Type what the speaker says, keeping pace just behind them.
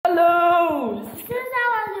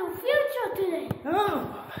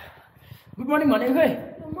morning, Mane.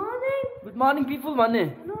 Good morning. Good morning, people, Mane.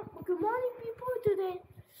 Good morning, people. Today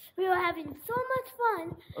we are having so much fun.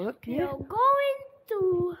 Okay. We are going to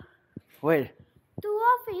Where? to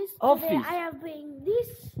office. Office. Today I am bringing this.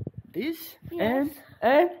 This? Yes.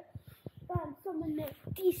 And Someone make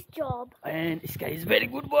this job. Skye is very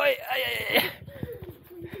good boy.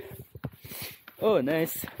 Oh,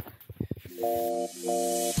 nice.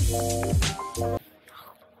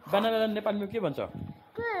 Banana नेपालीमा के भन्छ?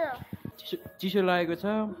 चिसो लागेको छ.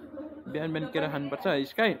 बिहान बिहान केरा खानुपर्छ.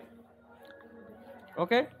 Skye.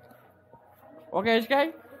 Okay? Okay, Skye?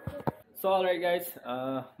 So alright guys,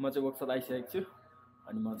 म चाहिँ वर्कसप आइसकेको छु.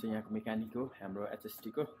 अनि म चाहिँ यहाँको मेकानिक हो, हाम्रो HST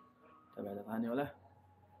को. तपाईहरुलाई थाहा नै होला.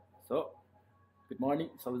 So, गुड मर्निङ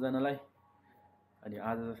सबैजनालाई. अनि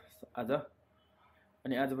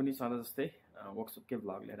आज पनि सधैँ जस्तै वर्कसपकै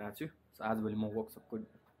भ्लग लिएर आएको छु. सो आजभोलि म वर्कसपको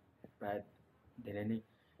प्राय धेरै नै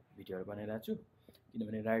भिडियोहरु बनाइरहेको छु.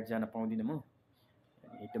 किनभने राइड जान पाउँदिन म.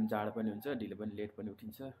 एकदम जाडो पनि हुन्छ, ढिलो पनि लेट पनि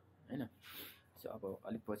उठिन्छ, हैन? सो अब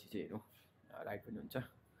अलिक पछि चाहिँ हेरौँ राइड पनि हुन्छ.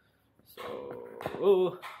 सो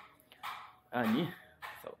अनि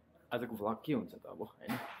आजको भ्लग के हुन्छ त अब,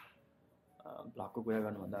 हैन? भ्लगको कुरा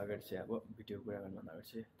गर्नुभन्दा अगाडि चाहिँ अब भिडियोको कुरा गर्नुभन्दा अगाडि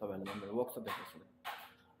चाहिँ तपाईहरुलाई मेरो वर्कसप देखाउँछु.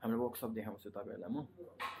 हाम्रो वर्कसप देखाउँछु तपाईहरुलाई म.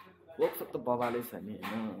 वर्कसप त बबाले छ नि,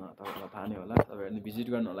 हैन? तपाईहरुलाई थाहा नै होला. तपाईहरुले भिजिट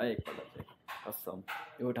गर्नु होला एकपल्ट चाहिँ. कसम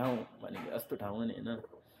यो ठाउँ भनेको यस्तो ठाउँ हो नि, हैन?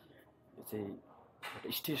 यो चाहिँ एउटा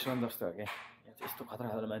स्टेसन जस्तो हो के. यहाँ चाहिँ यस्तो खतरा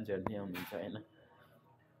खतरा मान्छेहरु नि आउनुहुन्छ, हैन?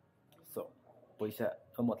 सो पैसा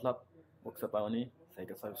मतलब वर्कसप आउने,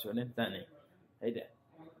 साइकल सर्भिस गर्ने, जाने है त.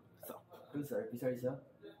 सो टुल्सहरु पछाडी छ.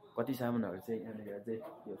 कति सामानहरु चाहिँ यहाँनिर चाहिँ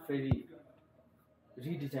यो फेरि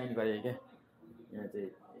रिडिजाइन गरे क्या. यहाँ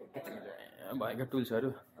चाहिँ भएको टुल्सहरु.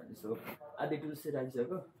 अनि सो आधी टुल्स चाहिँ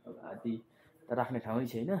राखिसक्यो. अब आधी त राख्ने ठाउँै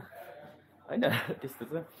छैन, हैन? त्यस्तो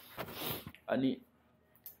छ. अनि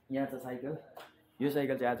यहाँ छ साइकल. यो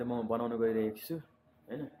साइकल चाहिँ आज म बनाउन गइरहेको छु,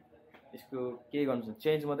 हैन? यसको के गर्नु छ,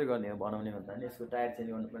 चेन्ज मात्रै गर्ने हो. बनाउने भन्दा नि यसको टायर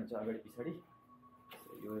चेन्ज गर्नुपर्ने छ अगाडि पछाडी.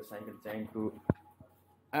 यो साइकल चाहिएको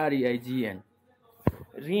REIGN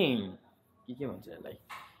रिङ के भन्छ यसलाई,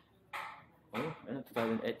 हो हैन?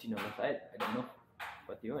 2018 होला सायद, आई डोन्ट नो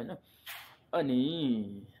कति हो, हैन? अनि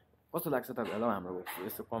कस्तो लाग्छ तपाईहरुलाई हाम्रो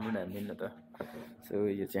यस्तो कमेन्ट हाल्दिनु न त. सो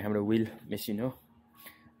यो चाहिँ हाम्रो व्हील मेसिन हो,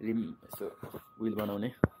 रिम यस्तो व्हील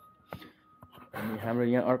बनाउने. अनि हाम्रो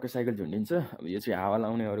यहाँ अर्को साइकल झुन्डिन्छ. अब यो चाहिँ हावा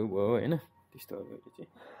लाउनेहरु भयो, हैन? त्यस्तो हो. यो चाहिँ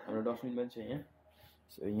हाम्रो डस्टबिन पनि छ यहाँ.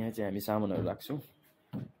 सो यहाँ चाहिँ हामी सामानहरु राख्छौं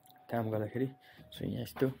काम गर्दाखेरि. सो यहाँ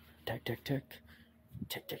यस्तो ठ्याक ठ्याक ठ्याक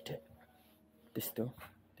ठ्याक ठ्याक ठ्याक त्यस्तो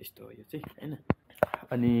हो यो चाहिँ, हैन?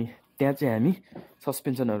 अनि त्यहाँ चाहिँ हामी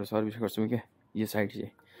सस्पेन्सनहरु सर्भिस गर्छौं के. यो साइड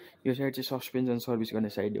चाहिँ सस्पेन्सन सर्भिस गर्ने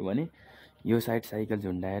साइड हो भने यो साइड साइकल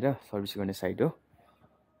झुन्डाएर सर्भिस गर्ने साइड हो.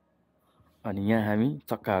 अनि यहाँ हामी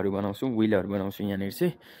चक्काहरु बनाउँछौं, व्हीलहरु बनाउँछौं यहाँनिर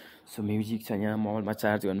चाहिँ. सो म्युजिक छ यहाँ, मोबाइलमा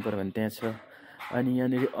चार्ज गर्नु पर्यो भने त्यहाँ छ. अनि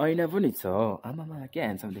यहाँनिर ऐना पनि छ. आमामा के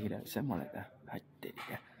ह्यान्डसम देखिरहेको छ मलाई त.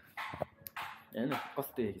 हत्तेरिका, हैन?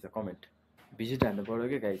 कस्तो देखिन्छ कमेन्ट. भिजिट हान्नु पर्यो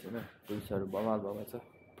के गाइस, हैन? टुल्सहरु बवाल छ,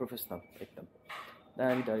 प्रोफेसनल एकदम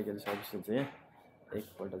दामी तरिकाले सर्भिस हुन्छ यहाँ.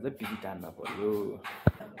 एकपल्ट चाहिँ भिजिट हान्न पर्यो.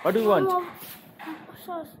 What do you want?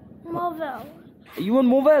 Mobile. You want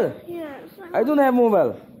mobile? Yes. I don't have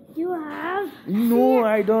mobile. You have? No,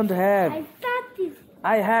 I don't have. I thought this.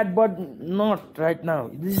 I had, but not right now.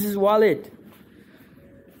 This is wallet.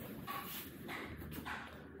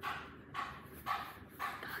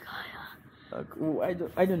 Oh, I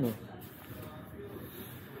don't know.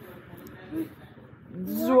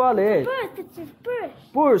 This is wallet. Purse. It's a purse.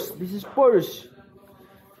 Purse. This is purse.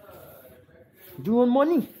 Do you want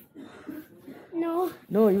money? No.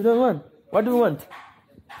 No, you don't want. What do you want?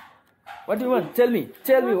 What do you want? Tell me.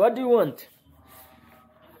 What do you want?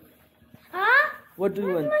 Huh? What do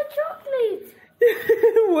you want? My chocolate.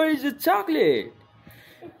 Where is the chocolate?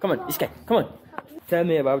 Come on, Skye. Come on. Tell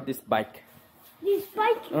me about this bike. This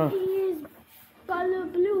bike is color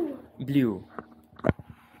blue. Blue.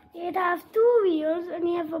 It has two wheels and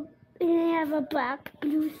you have a black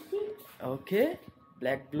blue seat. Okay.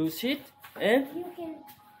 Black blue seat and You can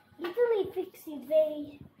easily fix it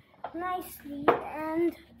very nicely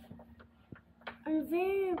and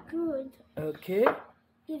very good. okay.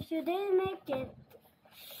 If you didn't make it,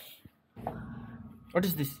 What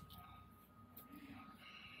is this?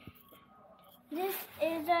 this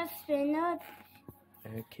is a spinner.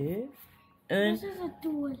 Okay. And This is a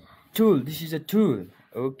tool. tool. This is a tool.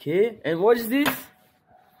 Okay. And what is this?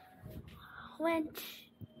 Wrench.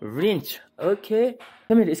 Wrench. Okay.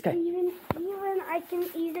 Come here, Skye. Even I can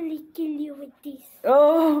easily kill you with this.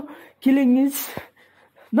 Oh, killing is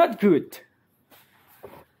not good.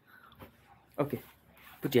 Okay.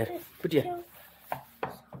 Put here. Put here.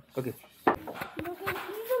 Okay. You can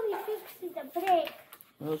easily fix the brake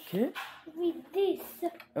Okay. with this.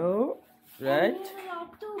 Oh, right. And there are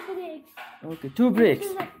 2 brakes. Okay, 2 brakes.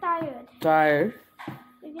 This is a tire. Tire.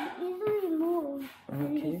 You can easily move.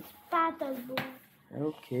 Okay. It's paddle.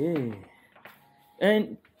 Okay.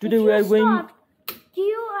 And today If we are you going. stop,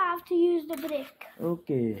 you have to use the brake.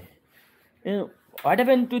 Okay. And what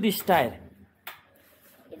happened to this tire?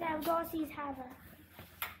 It has lost his hammer.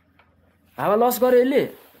 हावा loss गर्यो यसले?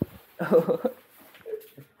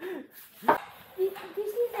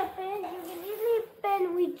 This is a pen. You can easily pen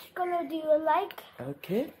which color do you like.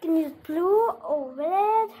 Okay. You can use blue or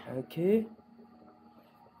red Okay.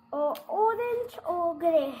 or orange or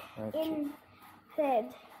gray Okay. in red.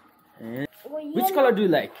 And Or which yellow. color do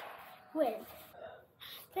you like? Red.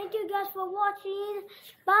 Thank you guys for watching.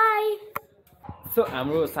 Bye. So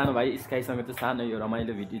हाम्रो सानो भाइ स्काईसँग चाहिँ सानो यो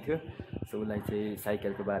रमाइलो video थियो। So उसलाई चाहिँ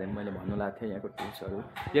साइकलको बारेमा मैले भन्नु लागेको थिएँ, यहाँको टुल्सहरू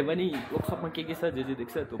त्यो पनि वर्कसपमा के छ जे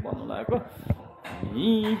देख्छ त्यो भन्नु लागेको।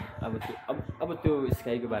 अनि अब त्यो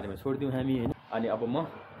स्काईको बारेमा छोडिदिउँ हामी होइन। अनि अब म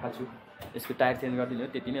थाल्छु यसको टायर चेन्ज गरिदिनु हो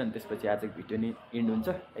त्यति नै। अनि त्यसपछि आजको भिडियो नि इन्ड हुन्छ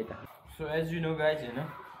है त। So as you know guys होइन,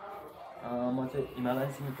 म चाहिँ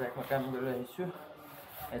हिमालयन सिङ्गल ट्र्याकमा काम गरिरहेको छु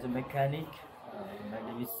as a mechanic. My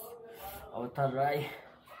name is अवतार राई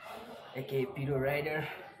एके पिरो राइडर।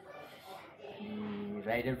 अनि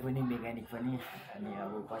राइडर पनि मेकानिक पनि। अनि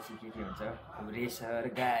अब पछि के हुन्छ अब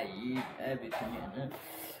रेसर गाइड एभ्रिथिङ होइन।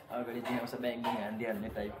 अगाडि चाहिँ आउँछ ब्याङ ब्याङ हानिदिइहाल्ने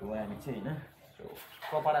टाइपको हो हामी चाहिँ होइन। सो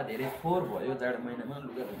कपडा धेरै फोहोर भयो जाडो महिनामा,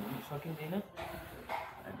 लुगा धुनु सकिँदैन।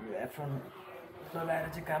 अनि यो एप्रोन लगाएर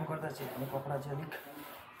चाहिँ काम गर्दा चाहिँ हाम्रो कपडा चाहिँ अलिक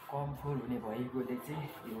कम फोहोर हुने भएकोले चाहिँ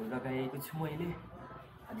यो लगाएको छु मैले।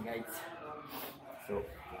 अनि गाइज सो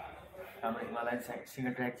हाम्रो हिमालयन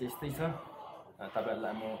सिङ्गल ट्र्याक चाहिँ यस्तै छ।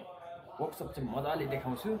 तपाईँहरूलाई म वर्कसप चाहिँ मजाले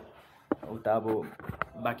देखाउँछु। उता अब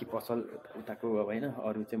बाँकी पसल उताको अब होइन,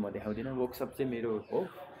 अरू चाहिँ म देखाउँदिनँ। वर्कसप चाहिँ मेरो हो।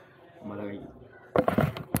 मलाई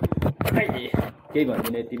केही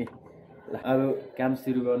भन्दिनँ यति नै। ल अब काम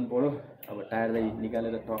सुरु गर्नु पऱ्यो। अब टायरलाई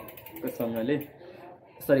निकालेर टक्कसँगले,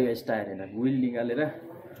 सरी गाइस टायर होइन, विल निकालेर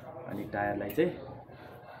अनि टायरलाई चाहिँ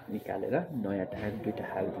निकालेर नयाँ टायर 2टा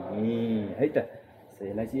हालिदिने है त।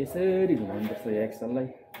 यसलाई चाहिँ यसरी घुमाउनुपर्छ यो एक्सनलाई।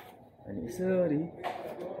 अनि यसरी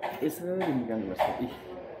निकाल्नुपर्छ।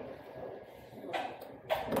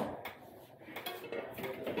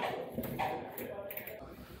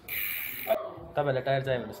 तपाईँहरूलाई टायर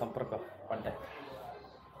चाहियो भने सम्पर्क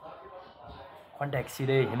कन्ट्याक्ट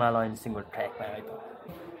सिधै हिमालयन सिङ्गल ट्र्याकमा है त।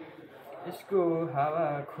 यसको हावा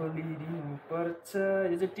खोलिदिनु पर्छ।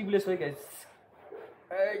 यो चाहिँ ट्युबलेस हो गाइस।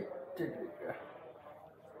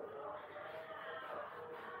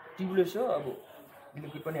 ट्युबलेस हो। अब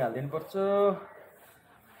लिक्विड पनि हालिदिनु पर्छ।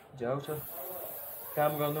 झ्याउ छ,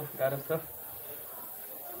 काम गर्नु गाह्रो छ।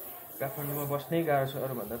 काठमाडौँमा बस्नै गाह्रो छ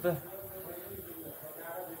अरूभन्दा त।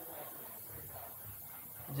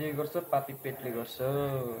 जे गर्छ पापी पेटले गर्छ।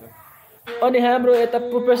 अनि हाम्रो यता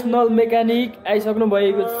प्रोफेसनल मेकानिक आइसक्नु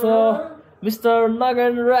भएको छ मिस्टर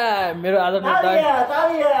नगेन राय। मेरो आदरणीय दाइ,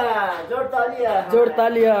 जोड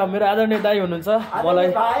तालिया। मेरो आदरणीय दाइ हुनुहुन्छ। मलाई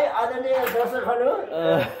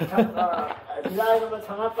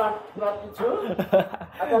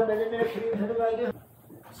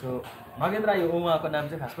सो नगेन राई हो उहाँको नाम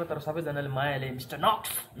चाहिँ खासमा, तर सबैजनाले मायाले मिस्टर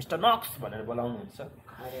नक्स भनेर बोलाउनुहुन्छ।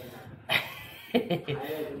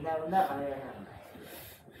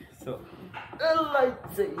 सो यसलाई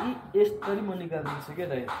चाहिँ यसरी म निकालिदिन्छु क्या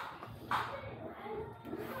दाइ।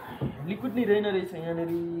 लिक्विड नै रहेन रहेछ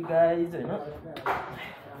यहाँनिर गाइज होइन।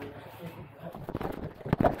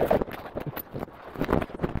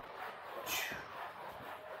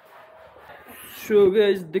 सो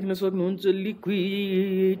गाइज देख्न सक्नुहुन्छ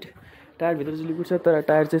लिक्विड टायरभित्र चाहिँ लिक्विड छ, तर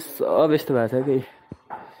टायर चाहिँ सब यस्तो भएको छ कि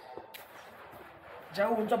जाउ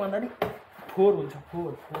हुन्छ भन्दा नि फोहोर हुन्छ।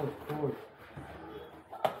 फोहोर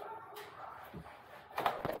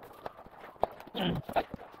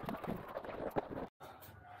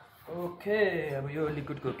ओके। अब यो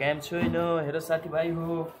लिक्विडको क्याम्प छैन, हेर साथीभाइ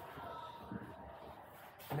हो।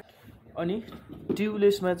 अनि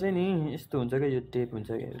ट्युबलेसमा चाहिँ नि यस्तो हुन्छ क्या, यो टेप हुन्छ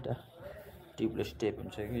क्या एउटा ट्युबलेस टेप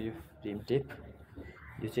हुन्छ कि यो रिम टेप।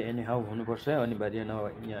 यो चाहिँ एनी हाउ हुनुपर्छ अनिवार्य,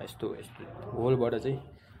 नभए यहाँ यस्तो होलबाट चाहिँ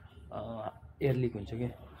एयर लिक हुन्छ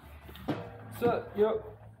क्या। सो यो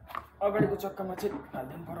अगाडिको चक्कामा चाहिँ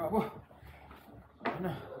हालिदिनु पर्यो अब होइन।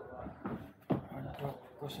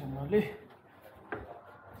 टक्कसँगले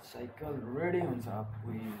साइकल रेडी हुन्छ। अब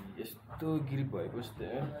यस्तो ग्रिप भएको जस्तै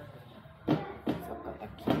चक्का त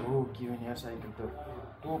के हो नि यार, साइकल त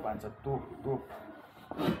तोप हान्छ तोप।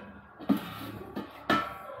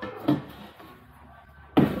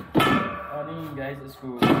 अनि गाइस यसको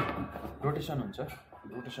रोटेसन हुन्छ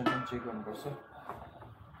रोटेसन पनि चेक गर्नुपर्छ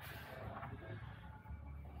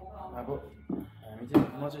अब हामी चाहिँ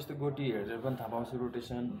म चाहिँ यस्तो गोटी हेरेर पनि थाहा पाउँछु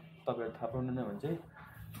रोटेसन तपाईहरु थाहा पाउनुहुन्न भने चाहिँ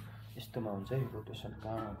यस्तोमा हुन्छ है रोटेसन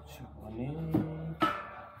कहाँ हुन्छ भने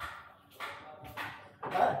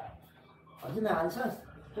हजुर हाल्छस्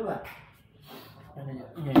के भयो अनि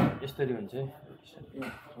यहाँ यसरी हुन्छ है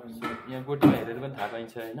यहाँ गोटीमा हेरेर पनि थाहा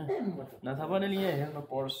पाइन्छ हैन नथाहा पाउनेले यहाँ हेर्नु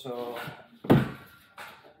पर्छ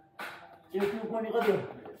यो कुपन कति हो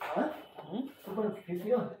कुपन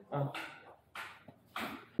 50 हो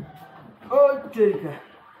ओ चेका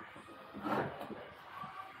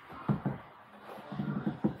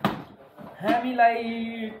हामीलाई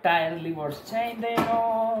टायर लिभर्स चाहिँदैन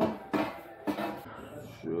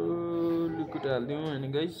सो लिक्विड हाल्दिउँ अनि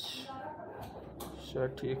गाइस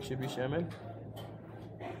 60-120 ml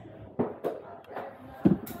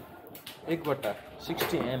एक बट्टा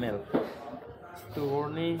 60 ml यस्तो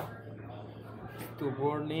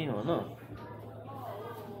बोर्ने हो न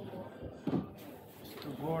यस्तो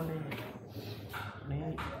बोर्ने अनि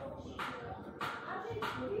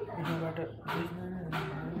यहाँबाट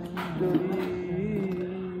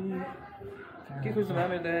के खोज्नु भयो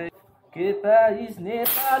मैले के price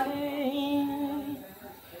Nepali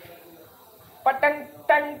पटङ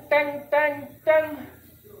tongue tongue tongue tongue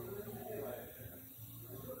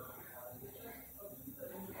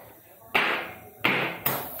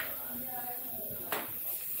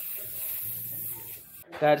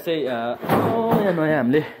tyre चाहिँ यहाँ नयाँ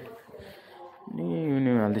हामीले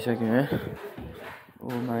नि हालिदिइसक्यौँ है ओ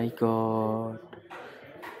माई गड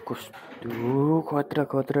कस्तो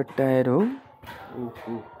खतरा टायर हो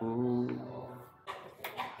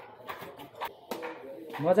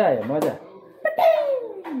मजा आयो मजा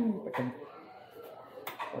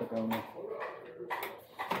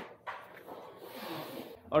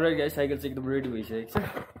अलराइट गाइस साइकल चाहिँ एकदम रेडी भइसकेको छ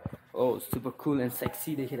ओ सुपर कुल एन्ड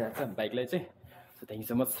सेक्सी देखिरहेको छ बाइकलाई चाहिँ so thank you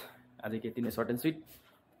so much आज के यति नै short and sweet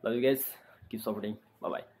love you guys keep supporting bye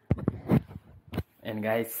bye and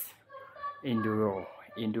guys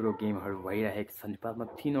इन्डुरो गेमहरू भइरहेको छ नेपालमा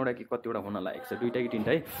 3वटा कि कतिवटा हुन लागेको छ 2टा कि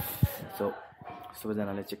 3टा है सो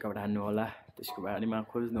सबैजनाले चेकआउट हान्नु होला त्यसको बारेमा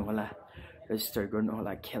खोज्नु होला रेजिस्टर गर्नु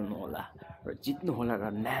होला खेल्नु होला र जित्नु होला र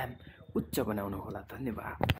नाम उच्च बनाउनु होला धन्यवाद।